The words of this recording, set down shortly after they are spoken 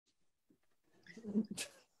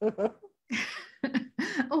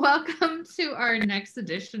Welcome to our next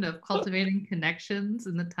edition of Cultivating Connections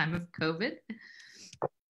in the Time of COVID.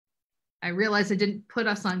 I realized I didn't put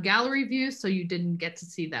us on gallery view, so you didn't get to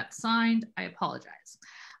see that signed. I apologize.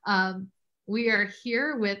 We are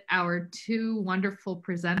here with our two wonderful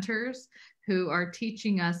presenters who are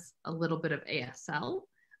teaching us a little bit of ASL,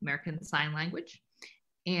 American Sign Language,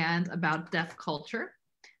 and about deaf culture,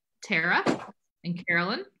 Tara and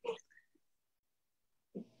Carolyn.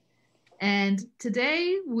 And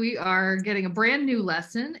today we are getting a brand new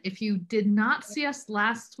lesson. If you did not see us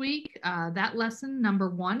last week, that lesson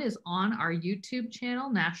number 1 is on our YouTube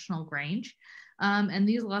channel, National Grange. And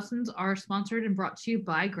these lessons are sponsored and brought to you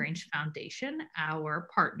by Grange Foundation, our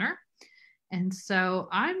partner. And so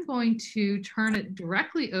I'm going to turn it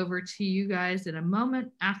directly over to you guys in a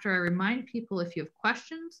moment after I remind people if you have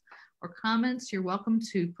questions or comments, you're welcome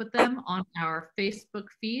to put them on our Facebook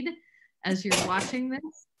feed as you're watching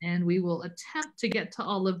this, and we will attempt to get to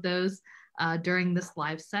all of those during this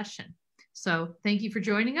live session. So thank you for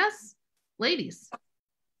joining us. Ladies.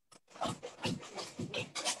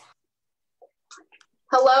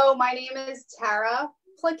 Hello, my name is Tara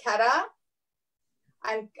Plaqueta.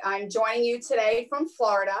 I'm joining you today from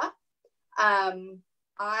Florida.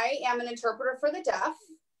 I am an interpreter for the deaf,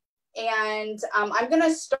 and I'm going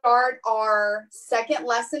to start our second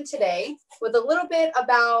lesson today with a little bit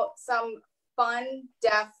about some fun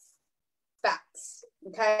deaf facts.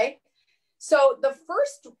 Okay, so the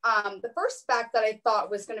first fact that I thought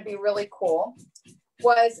was going to be really cool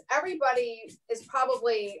was everybody is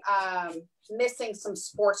probably missing some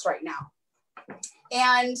sports right now,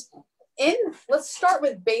 and let's start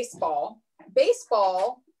with baseball.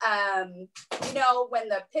 Baseball, you know, when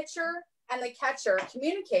the pitcher and the catcher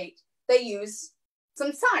communicate, they use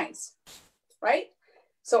some signs, right?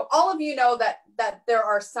 So all of you know that there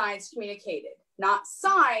are signs communicated, not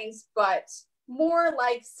signs, but more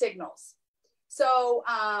like signals. So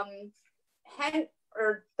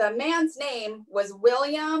the man's name was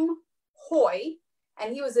William Hoy,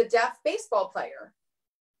 and he was a deaf baseball player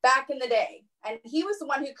back in the day. And he was the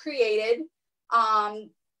one who created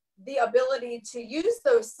the ability to use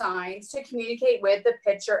those signs to communicate with the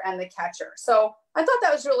pitcher and the catcher. So I thought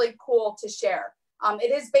that was really cool to share.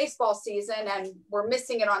 It is baseball season, and we're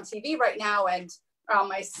missing it on TV right now. And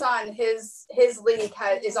my son, his league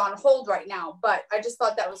is on hold right now, but I just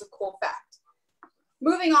thought that was a cool fact.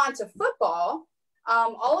 Moving on to football,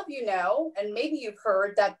 all of you know, and maybe you've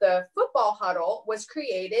heard that the football huddle was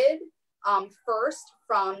created first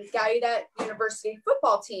from Gallaudet University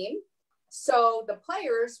football team. So the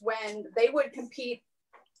players, when they would compete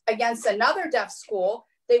against another deaf school,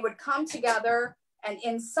 they would come together, and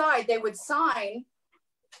inside they would sign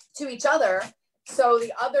to each other so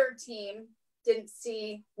the other team didn't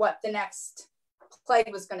see what the next play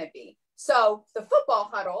was going to be. So the football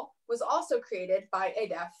huddle was also created by a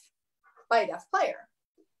deaf player.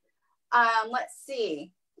 Let's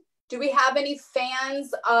see. Do we have any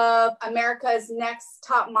fans of America's Next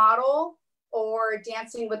Top Model or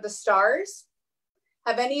Dancing with the Stars?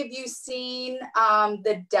 Have any of you seen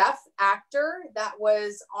the deaf actor that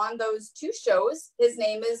was on those 2 shows? His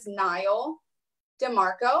name is Niall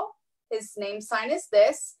DeMarco. His name sign is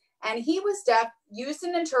this. And he was deaf, used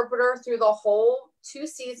an interpreter through the whole 2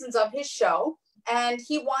 seasons of his show, and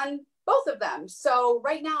he won both of them. So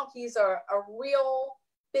right now he's a real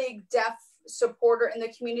big deaf supporter in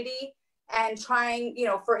the community and trying, you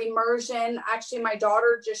know, for immersion. Actually, my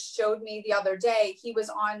daughter just showed me the other day, he was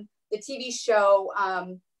on the TV show,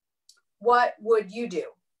 What Would You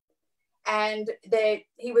Do? And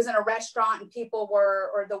he was in a restaurant, and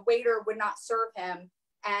the waiter would not serve him.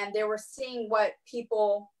 And they were seeing what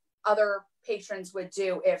other patrons would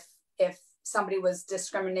do if somebody was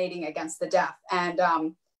discriminating against the deaf. And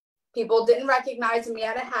people didn't recognize him. He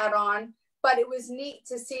had a hat on, but it was neat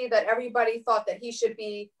to see that everybody thought that he should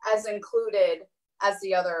be as included as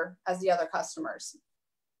the other customers.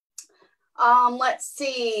 Let's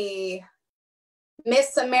see.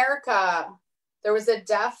 Miss America. There was a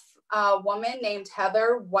deaf woman named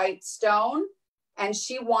Heather Whitestone, and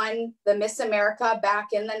she won the Miss America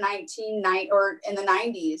back in the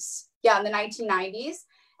 1990s. Yeah, in the 1990s.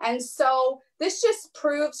 And so this just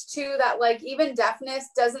proves too that, like, even deafness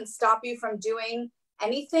doesn't stop you from doing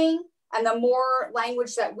anything. And the more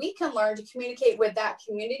language that we can learn to communicate with that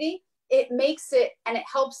community, it makes it, and it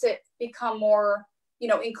helps it become more, you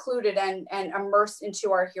know, included and immersed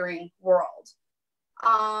into our hearing world.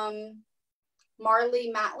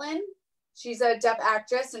 Marlee Matlin, she's a deaf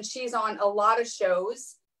actress, and she's on a lot of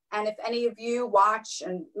shows. And if any of you watch,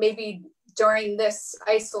 and maybe during this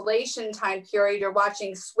isolation time period, you're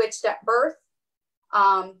watching Switched at Birth,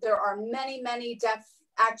 There are many, many deaf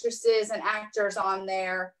actresses and actors on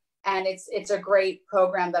there, and it's a great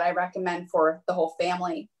program that I recommend for the whole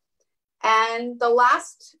family. And the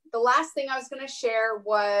last thing I was going to share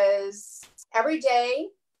was every day,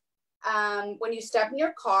 when you step in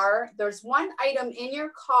your car, there's one item in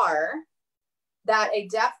your car that a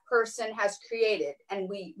deaf person has created, and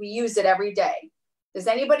we use it every day. Does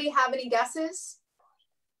anybody have any guesses?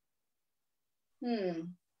 Did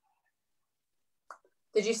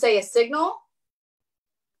you say a signal?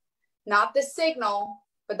 Not the signal,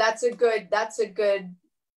 but that's a good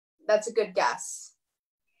guess.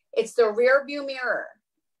 It's the rear view mirror.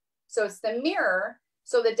 So it's the mirror.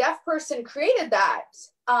 So the deaf person created that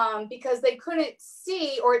because they couldn't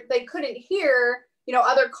see or they couldn't hear,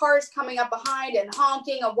 other cars coming up behind and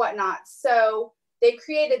honking and whatnot. So they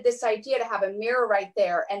created this idea to have a mirror right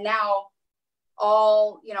there. And now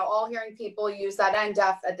all hearing people use that and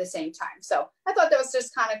deaf at the same time. So I thought that was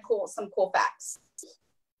just kind of cool, some cool facts.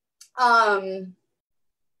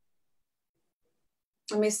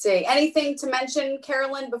 Let me see. Anything to mention,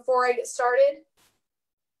 Carolyn, before I get started?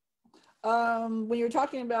 When you're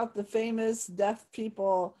talking about the famous deaf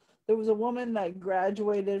people, there was a woman that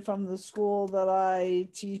graduated from the school that I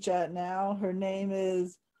teach at now. Her name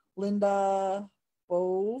is Linda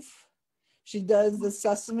Bove. She does the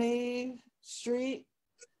Sesame Street,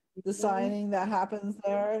 the signing that happens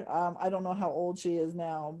there. I don't know how old she is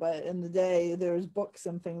now, but in the day, there's books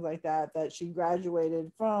and things like that she graduated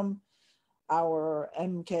from our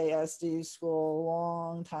MKSD school a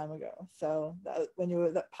long time ago. So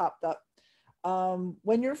that popped up.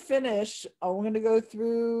 When you're finished, I'm going to go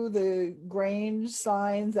through the Grange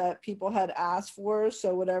signs that people had asked for.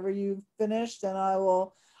 So whatever you've finished, and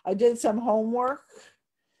I did some homework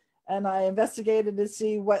and I investigated to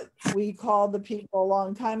see what we called the people a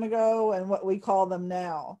long time ago and what we call them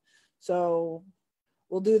now. So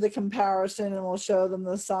we'll do the comparison and we'll show them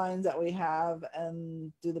the signs that we have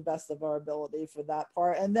and do the best of our ability for that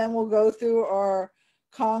part. And then we'll go through our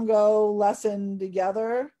Congo lesson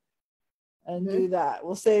together and do that.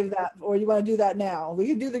 We'll save that, or you want to do that now? We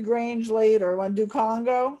can do the Grange later. Want to do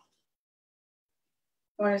Congo?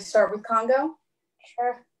 You want to start with Congo?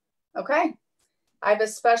 Sure. Okay. I have a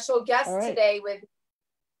special guest today with,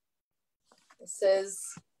 this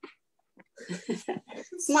is,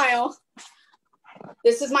 smile.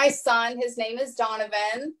 This is my son. His name is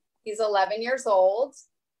Donovan. He's 11 years old.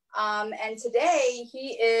 And today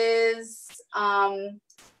he is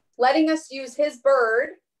letting us use his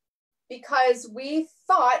bird because we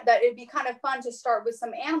thought that it'd be kind of fun to start with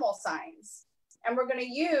some animal signs. And we're going to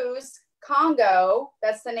use Congo.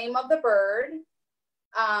 That's the name of the bird.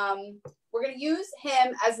 We're going to use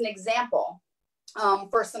him as an example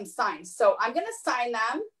for some signs. So I'm going to sign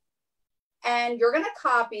them and you're going to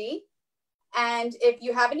copy. And if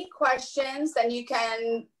you have any questions, then you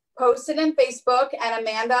can post it in Facebook and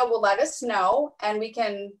Amanda will let us know and we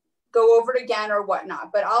can go over it again or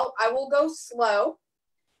whatnot. But I will go slow.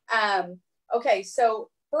 Okay, so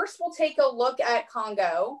first we'll take a look at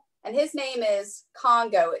Congo, and his name is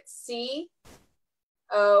Congo. It's C-O-N-G-O.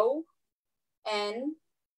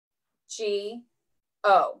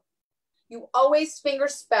 You always finger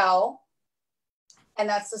spell, and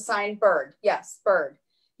that's the sign bird. Yes, bird.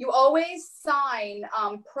 You always sign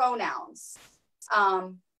pronouns,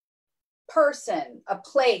 person, a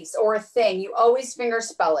place, or a thing. You always finger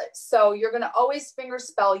spell it. So you're going to always finger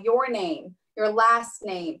spell your name, your last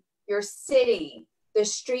name, your city, the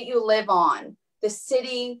street you live on, the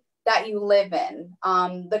city that you live in,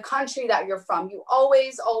 the country that you're from. You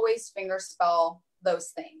always finger spell those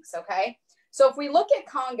things, okay? So if we look at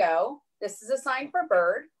Congo, this is a sign for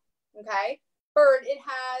bird, okay? Bird, it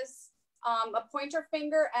has a pointer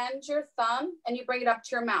finger and your thumb, and you bring it up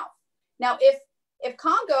to your mouth. Now, if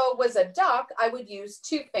Congo was a duck, I would use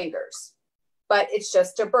 2 fingers, but it's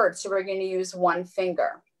just a bird, so we're going to use 1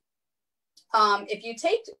 finger. If you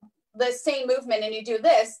take the same movement and you do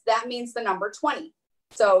this, that means the number 20.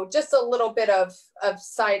 So just a little bit of a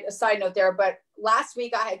side note there, but last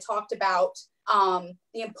week I had talked about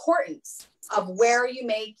the importance of where you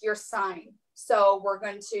make your sign. So we're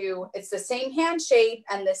going to, it's the same hand shape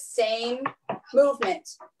and the same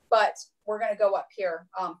movement, but we're going to go up here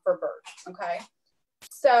for bird, okay?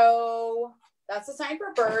 So that's the sign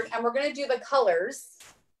for bird, and we're going to do the colors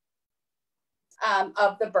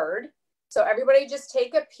of the bird. So everybody just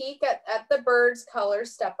take a peek at the bird's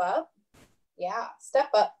colors. Step up. Yeah, step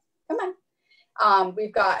up. Come on.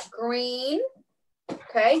 We've got green.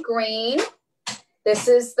 Okay, green. This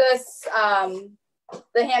is the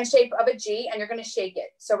hand shape of a G, and you're going to shake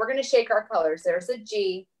it. So we're going to shake our colors. There's a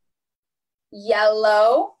G.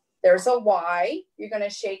 Yellow. There's a Y. You're going to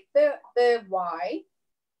shake the Y.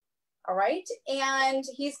 All right. And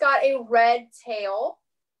he's got a red tail.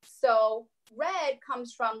 So red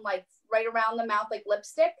comes from like right around the mouth, like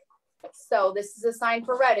lipstick. So this is a sign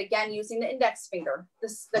for red. Again, using the index finger.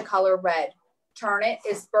 This is the color red. Turn it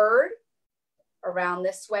is bird. Around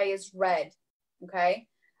this way is red. Okay.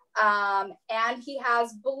 And he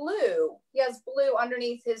has blue. He has blue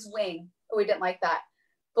underneath his wing. Oh, we didn't like that.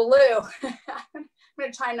 Blue. I'm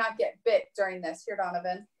going to try and not get bit during this. Here,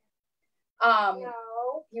 Donovan.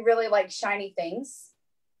 No. He really likes shiny things.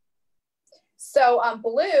 So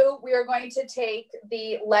blue, we are going to take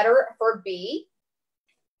the letter for B.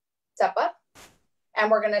 Step up. And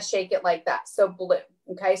we're going to shake it like that. So blue.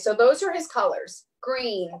 Okay. So those are his colors.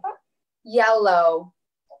 Green, yellow,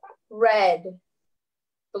 red,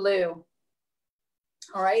 blue.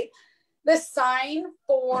 All right. The sign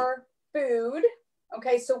for food.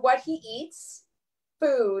 Okay. So what he eats,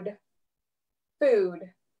 food,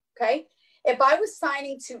 food. Okay. If I was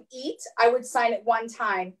signing to eat, I would sign it one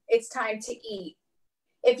time. It's time to eat.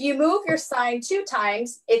 If you move your sign 2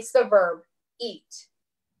 times, it's the verb eat.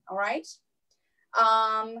 All right.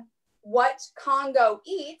 What Congo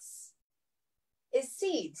eats is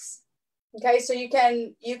seeds. Okay, so you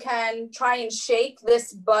can try and shake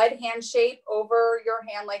this bud hand shape over your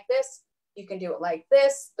hand like this. You can do it like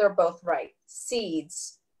this. They're both right.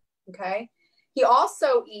 Seeds. Okay. He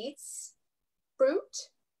also eats fruit.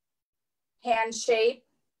 Hand shape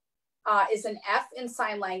is an F in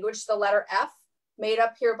sign language, the letter F made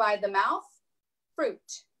up here by the mouth.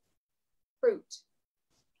 Fruit. Fruit.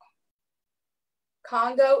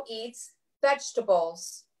 Congo eats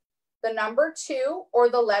vegetables. The number 2 or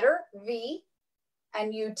the letter V,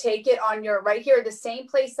 and you take it on your right here, the same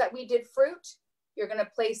place that we did fruit. You're going to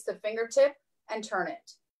place the fingertip and turn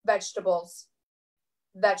it. Vegetables.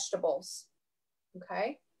 Vegetables.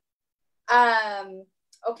 Okay.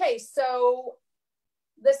 Okay, so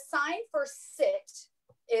the sign for sit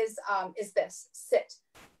is this, sit.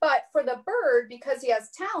 But for the bird, because he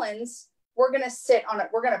has talons, we're going to sit on it.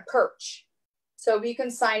 We're going to perch. So we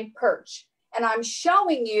can sign perch. And I'm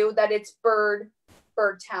showing you that it's bird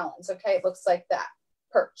talons. Okay, it looks like that,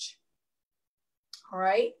 perch. All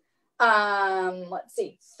right. Let's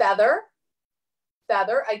see, feather.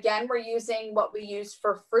 Feather, again, we're using what we use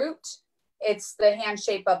for fruit. It's the hand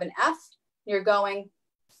shape of an F. You're going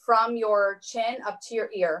from your chin up to your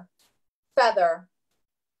ear. Feather.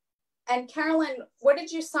 And Carolyn, what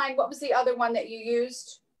did you sign? What was the other one that you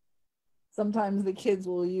used? Sometimes the kids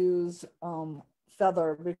will use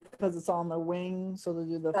feather because it's on the wing, so they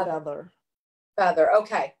do the feather. Feather.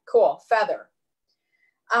 Okay, cool. Feather.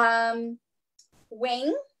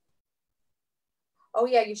 Wing. Oh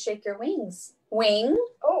yeah, you shake your wings. Wing.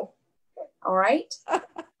 Oh, all right.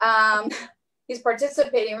 He's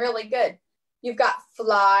participating really good. You've got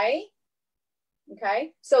fly.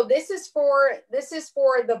 Okay, so this is for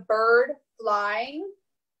the bird flying.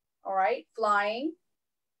 All right, flying.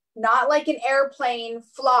 Not like an airplane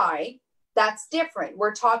fly. That's different.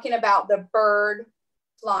 We're talking about the bird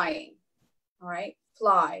flying. All right,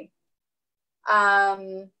 fly.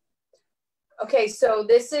 Okay, so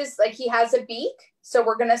this is like he has a beak. So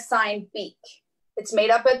we're going to sign beak. It's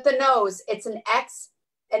made up at the nose. It's an X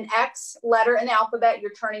letter in the alphabet.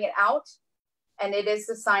 You're turning it out. And it is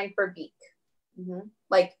the sign for beak.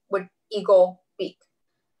 Like with eagle beak.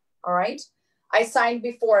 All right. I signed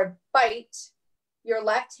before bite. Your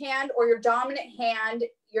left hand or your dominant hand,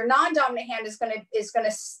 your non-dominant hand is going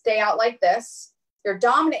to stay out like this. Your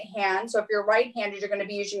dominant hand, so if you're right-handed, you're going to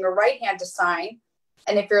be using your right hand to sign.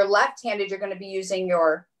 And if you're left-handed, you're going to be using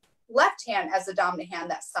your left hand as the dominant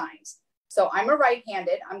hand that signs. So I'm a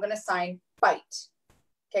right-handed. I'm going to sign bite.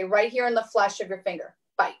 Okay, right here in the flesh of your finger.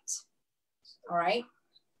 Bite. All right.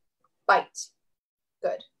 Bite.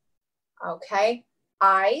 Good. Okay.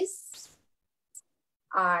 Eyes.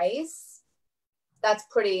 Eyes. That's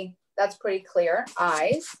pretty clear.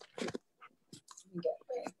 Eyes. Let me get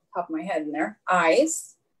the top of my head in there.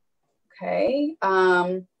 Eyes. Okay.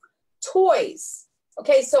 Toys.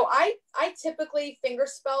 Okay, so I typically finger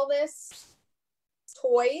spell this.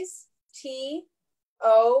 Toys. T-O-Y-S.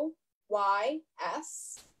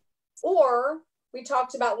 Or we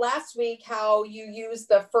talked about last week how you use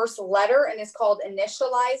the first letter and it's called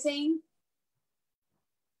initializing.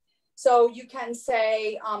 So you can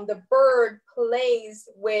say the bird plays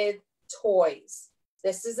with toys.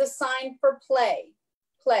 This is a sign for play.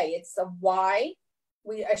 Play, it's a Y.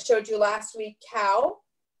 I showed you last week cow.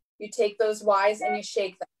 You take those Y's and you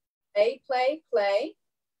shake them. Play, play, play.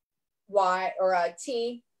 Y or a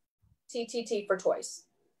T for toys.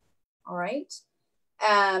 All right.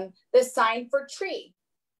 The sign for tree.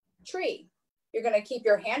 tree. You're going to keep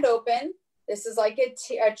your hand open. This is like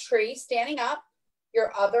a tree standing up.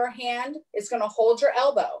 Your other hand is going to hold your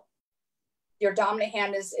elbow. Your dominant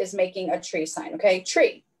hand is making a tree sign. Okay,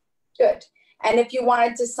 tree. Good. And if you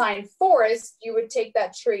wanted to sign forest, you would take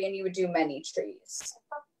that tree and you would do many trees.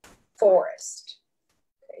 Forest.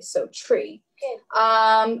 Okay, so tree.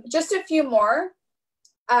 Just a few more.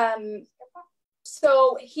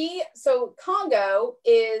 So Congo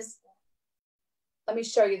is, let me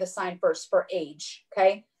show you the sign first for age.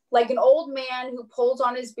 Okay. Like an old man who pulls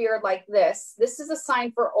on his beard like this is a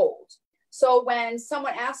sign for old. So when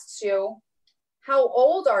someone asks you, how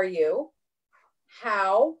old are you?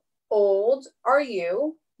 How old are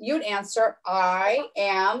you? You'd answer, I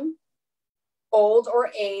am old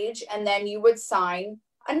or age, and then you would sign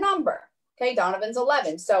a number. Okay, Donovan's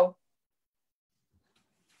 11. So,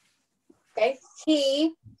 okay,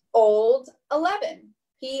 he old 11.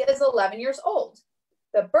 He is 11 years old.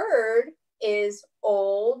 The bird is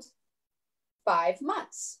old 5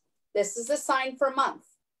 months. This is a sign for month.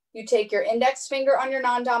 You take your index finger on your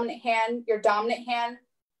non-dominant hand, your dominant hand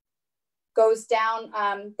goes down,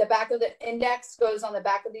 the back of the index goes on the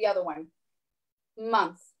back of the other one.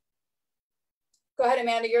 Month. Go ahead,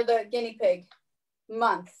 Amanda, you're the guinea pig.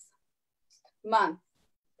 Month. Month.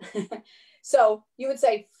 So you would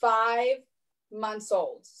say 5 months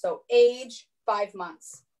old. So age, 5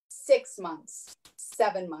 months, 6 months,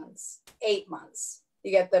 7 months, 8 months.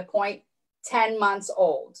 You get the point? 10 months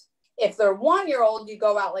old. If they're 1 year old, you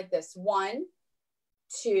go out like this. 1,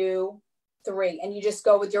 2, 3, and you just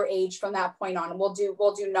go with your age from that point on. And we'll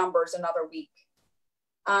do numbers another week.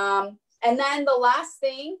 And then the last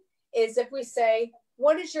thing is if we say,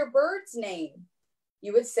 what is your bird's name?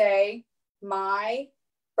 You would say, my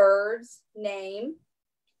bird's name,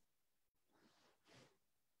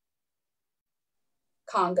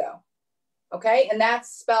 Congo. Okay, and that's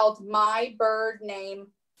spelled my bird name,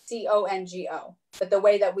 Congo. But the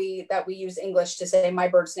way that we use English to say my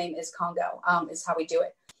bird's name is Congo is how we do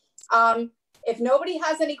it. If nobody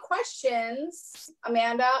has any questions,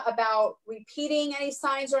 Amanda, about repeating any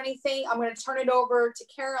signs or anything, I'm going to turn it over to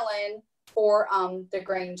Carolyn for the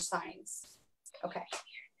Grange signs. Okay.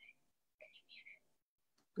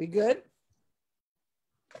 We good?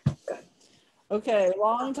 Good. Okay,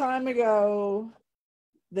 long time ago,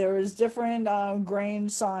 there was different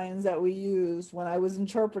Grange signs that we used when I was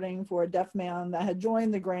interpreting for a deaf man that had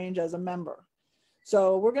joined the Grange as a member.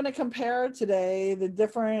 So we're going to compare today the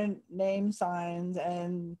different name signs,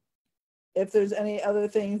 and if there's any other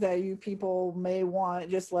things that you people may want,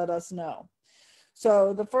 just let us know.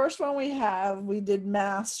 So the first one we did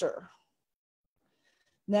master.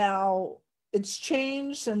 Now it's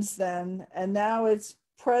changed since then, and now it's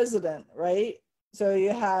president, right? So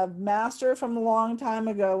you have master from a long time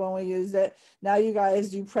ago when we used it. Now you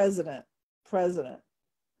guys do president.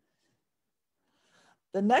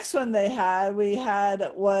 The next one we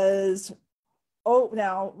had was,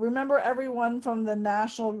 now remember everyone from the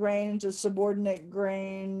National Grange, the subordinate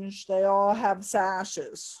Grange, they all have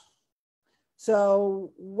sashes.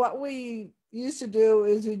 So what we used to do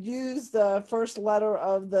is we'd use the first letter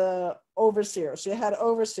of the overseer. So you had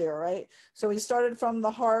overseer, right? So we started from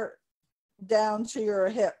the heart down to your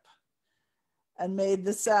hip and made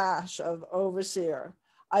the sash of overseer.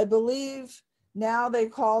 I believe now they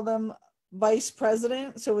call them vice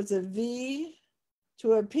president. So it's a V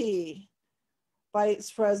to a P.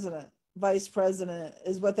 Vice president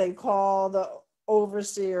is what they call the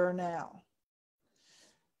overseer now.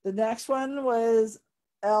 The next one was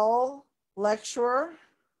L, lecturer,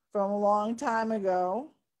 from a long time ago.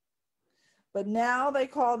 But now they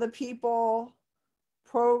call the people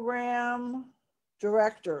program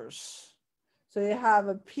directors. So you have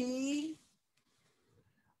a P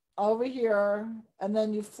over here, and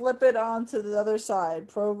then you flip it onto the other side,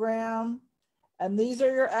 program. And these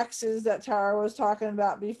are your X's that Tara was talking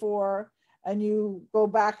about before, and you go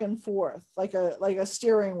back and forth like a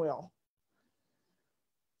steering wheel.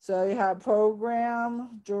 So you have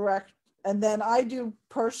program, direct, and then I do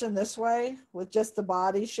person this way with just the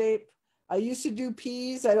body shape. I used to do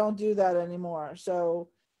P's, I don't do that anymore. So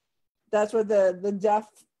that's what the deaf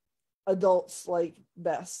adults like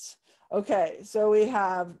best. Okay, so we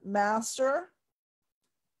have master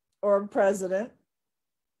or president,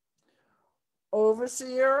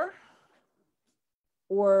 overseer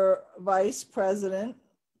or vice president,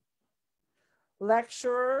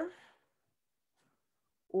 lecturer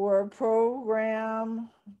or program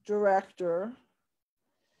director.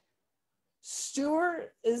 Steward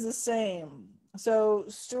is the same. So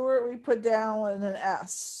Stewart we put down with an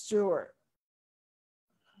S, Stewart.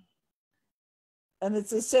 And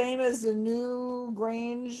it's the same as the new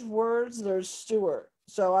Grange words. There's Stewart.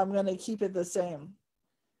 So I'm going to keep it the same.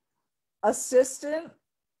 Assistant,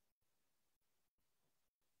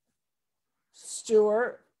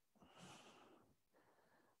 Stewart.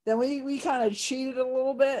 Then we kind of cheated a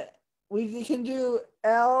little bit. We can do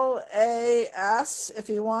LAS if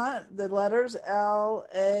you want, the letters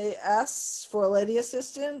LAS for lady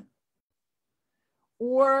assistant.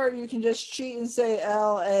 Or you can just cheat and say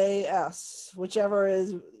LAS, whichever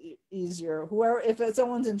is easier. Whoever, if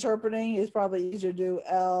someone's interpreting, it's probably easier to do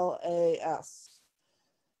LAS.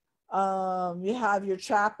 You have your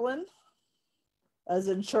chaplain, as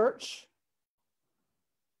in church.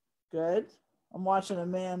 Good. I'm watching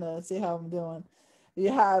Amanda, see how I'm doing.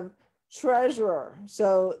 You have treasurer.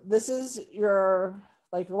 So this is your,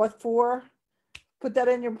 like, what for? Put that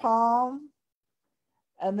in your palm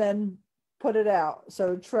and then put it out.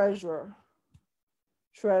 So treasurer,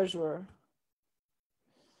 treasurer.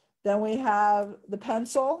 Then we have the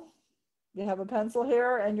pencil. You have a pencil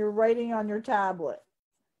here and you're writing on your tablet.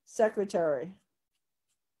 Secretary.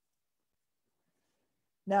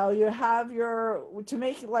 Now you have your, to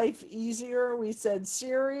make life easier, we said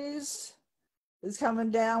series is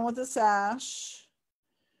coming down with a sash.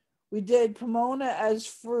 We did Pomona as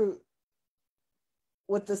fruit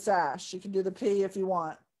with the sash. You can do the P if you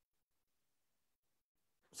want.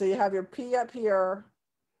 So you have your P up here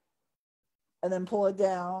and then pull it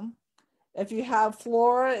down. If you have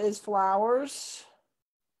flora is flowers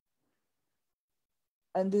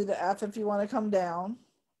and do the F if you want to come down.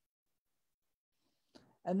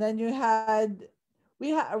 And then you had,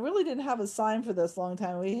 I really didn't have a sign for this long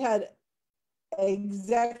time. We had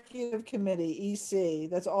executive committee, EC.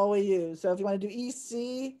 That's all we use. So if you want to do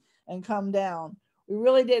EC and come down, we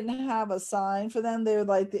really didn't have a sign for them. They were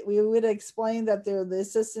like, we would explain that they're the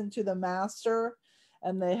assistant to the master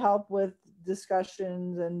and they help with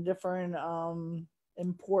discussions and different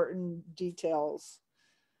important details.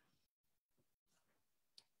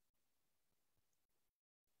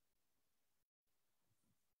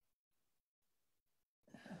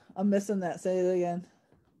 I'm missing that. Say it again.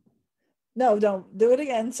 No, don't do it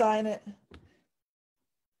again. Sign it.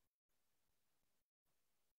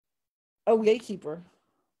 Oh, gatekeeper.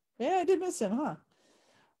 Yeah, I did miss him, huh?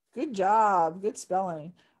 Good job. Good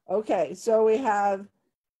spelling. Okay, so we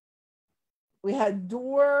had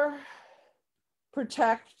door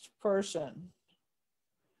protect person.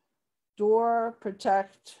 Door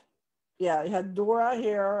protect. Yeah, you had door out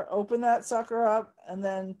here. Open that sucker up and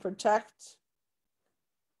then protect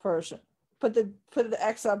person. Put the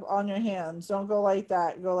X up on your hands. Don't go like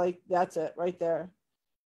that. Go like, that's it right there.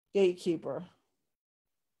 Gatekeeper.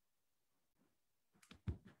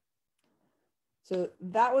 So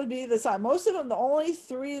that would be the sign. Most of them, the only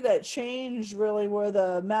three that changed really were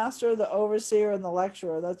the master, the overseer, and the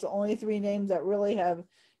lecturer. That's the only three names that really have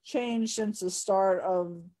changed since the start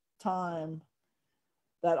of time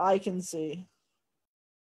that I can see.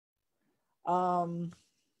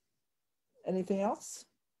 Anything else?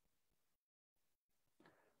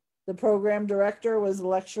 The program director was the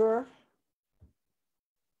lecturer.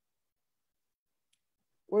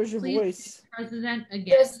 Where's your voice? President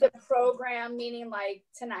again. Just the program, meaning like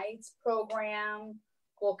tonight's program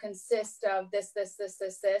will consist of this.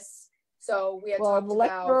 So we had talked the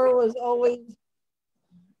lecturer about, was always,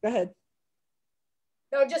 go ahead.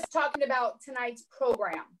 No, just talking about tonight's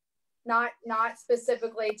program, not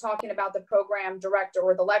specifically talking about the program director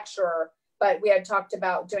or the lecturer, but we had talked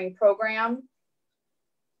about doing program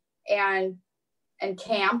and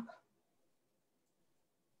camp.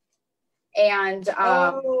 And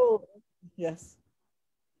oh, yes.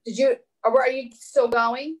 Are you still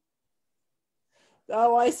going?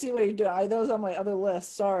 Oh, I see what you're doing. Those on my other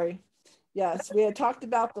list. Sorry. Yes, we had talked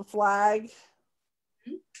about the flag.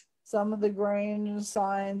 Some of the Grange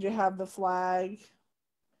signs, you have the flag.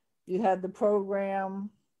 You had the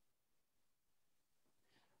program.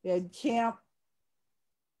 You had camp.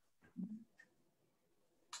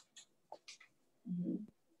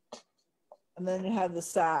 And then you have the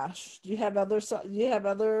sash. Do you have other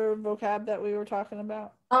vocab that we were talking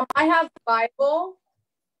about? I have the Bible.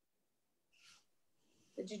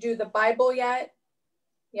 Did you do the Bible yet?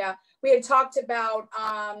 Yeah, we had talked about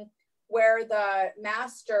where the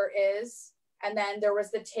master is, and then there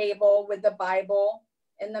was the table with the Bible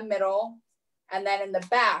in the middle, and then in the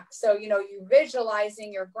back. So you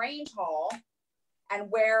visualizing your Grange Hall,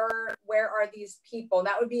 and where are these people?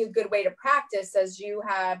 That would be a good way to practice as you're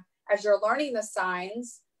learning the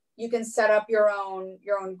signs. You can set up your own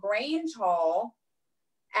Grange Hall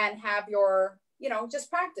and have just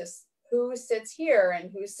practice who sits here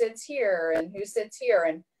and who sits here and who sits here,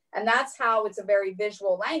 and And that's how it's a very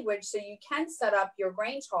visual language. So you can set up your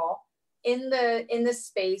Grange Hall in the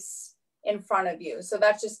space in front of you. So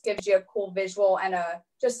that just gives you a cool visual and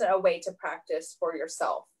just a way to practice for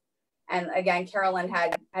yourself. And again, Carolyn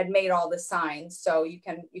had made all the signs, so you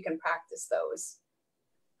can practice those.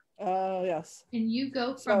 Yes. Can you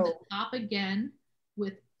go from the top again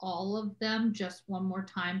with all of them just one more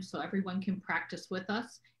time so everyone can practice with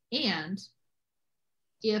us? And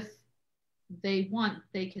if they want,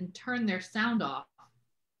 they can turn their sound off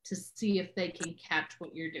to see if they can catch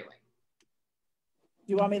what you're doing.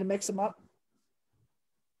 You want me to mix them up?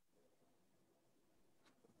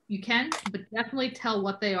 You can, but definitely tell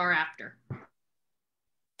what they are after.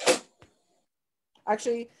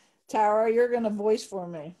 Actually, Tara, you're going to voice for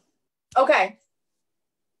me. Okay.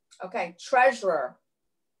 Okay. Treasurer.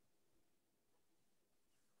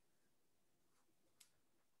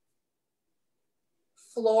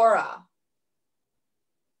 Flora.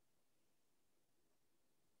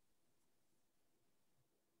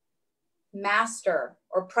 Master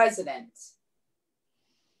or president.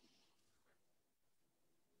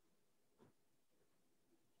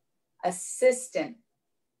 Assistant.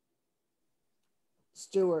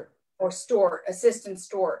 Stewart. Or Stewart, assistant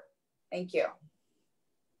Stewart. Thank you.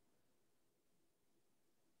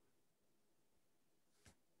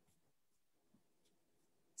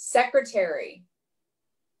 Secretary.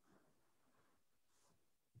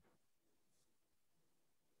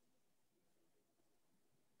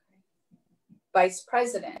 Vice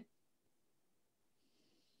president.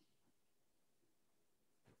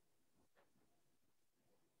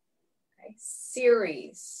 Okay.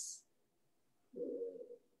 Series.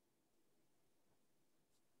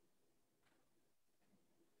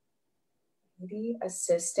 Lady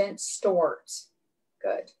assistant Stewart.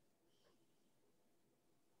 Good.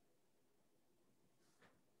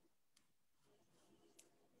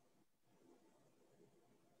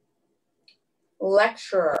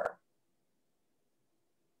 Lecturer.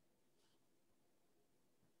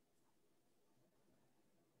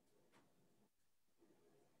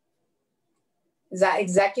 Is that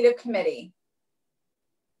executive committee?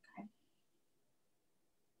 Okay.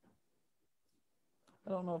 I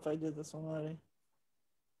don't know if I did this one already.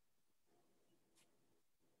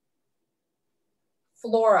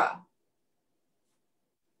 Flora.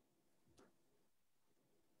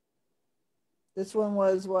 This one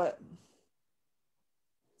was what?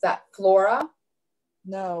 Is that Flora?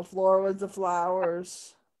 No, Flora was the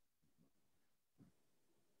flowers.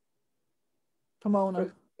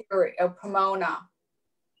 Pomona. Oh, Pomona.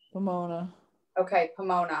 Pomona. Okay,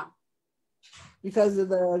 Pomona. Because of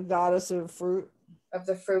the goddess of fruit. Of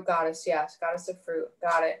the fruit goddess, yes. Goddess of fruit.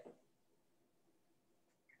 Got it.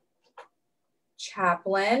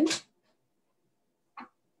 Chaplain.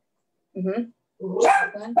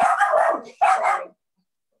 Chaplain. Sorry.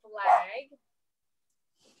 Flag.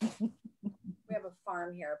 We have a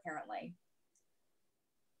farm here, apparently.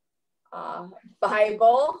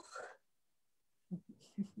 Bible.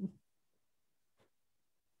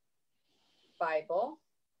 Bible.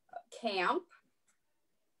 Camp.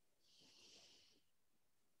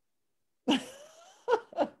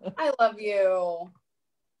 I love you.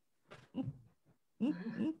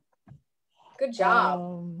 Good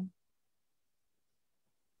job.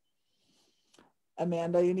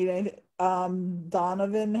 Amanda, you need anything?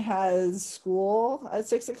 Donovan has school at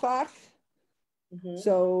 6 o'clock.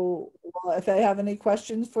 So if they have any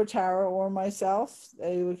questions for Tara or myself,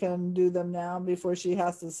 they can do them now before she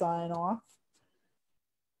has to sign off.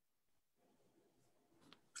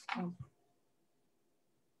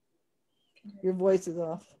 Your voice is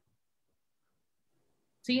off.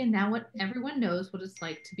 See, and now what everyone knows what it's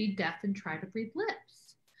like to be deaf and try to read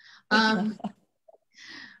lips.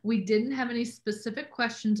 We didn't have any specific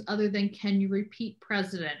questions other than can you repeat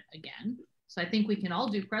president again? So I think we can all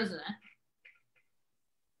do president.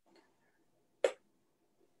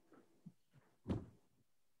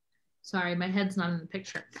 Sorry, my head's not in the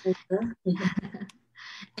picture.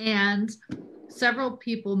 And several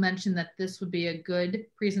people mentioned that this would be a good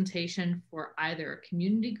presentation for either a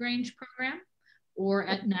community Grange program or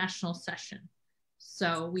at national session.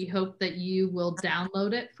 So we hope that you will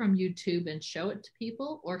download it from YouTube and show it to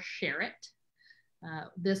people or share it.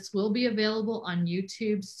 This will be available on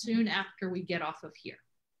YouTube soon after we get off of here.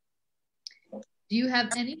 Do you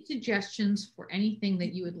have any suggestions for anything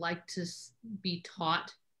that you would like to be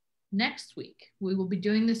taught next week? We will be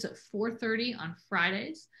doing this at 4:30 on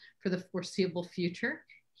Fridays for the foreseeable future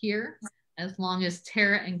here, as long as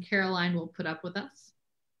Tara and Caroline will put up with us.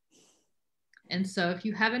 And so if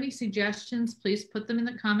you have any suggestions, please put them in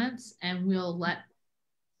the comments and we'll let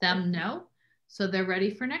them know So they're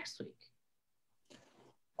ready for next week.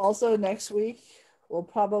 Also next week, we'll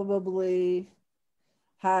probably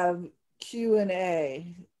have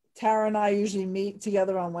Q&A. Tara and I usually meet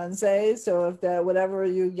together on Wednesdays. So if that, whatever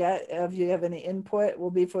you get, if you have any input, will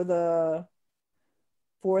be for the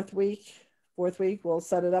fourth week. We'll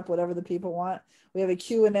set it up, whatever the people want. We have a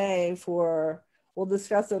Q&A we'll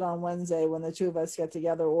discuss it on Wednesday when the two of us get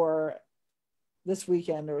together, or this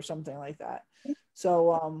weekend or something like that.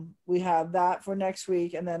 So we have that for next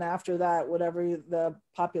week. And then after that, whatever the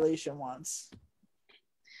population wants.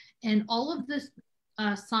 And all of the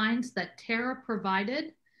signs that Tara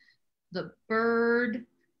provided, the bird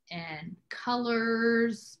and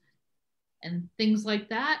colors and things like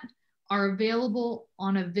that, are available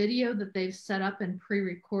on a video that they've set up and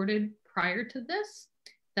pre-recorded prior to this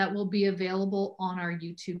that will be available on our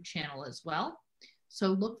YouTube channel as well. So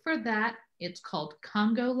look for that. It's called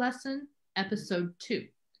Congo Lesson Episode 2,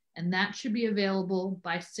 and that should be available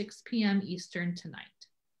by 6 p.m. Eastern tonight.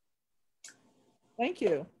 Thank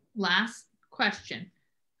you. Last question.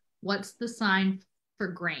 What's the sign for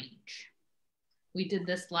Grange? We did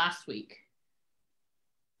this last week.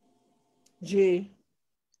 G.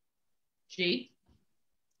 G?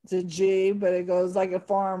 It's a G, but it goes like a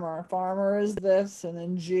farmer. Farmer is this, and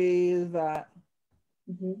then G is that.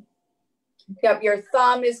 Mm-hmm. Yep, your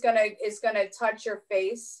thumb is gonna touch your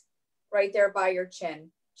face right there by your chin.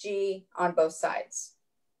 G on both sides.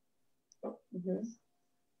 Mm-hmm.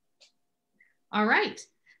 All right.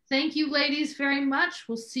 Thank you, ladies, very much.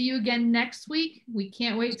 We'll see you again next week. We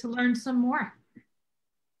can't wait to learn some more.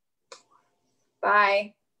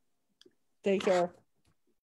 Bye. Take care.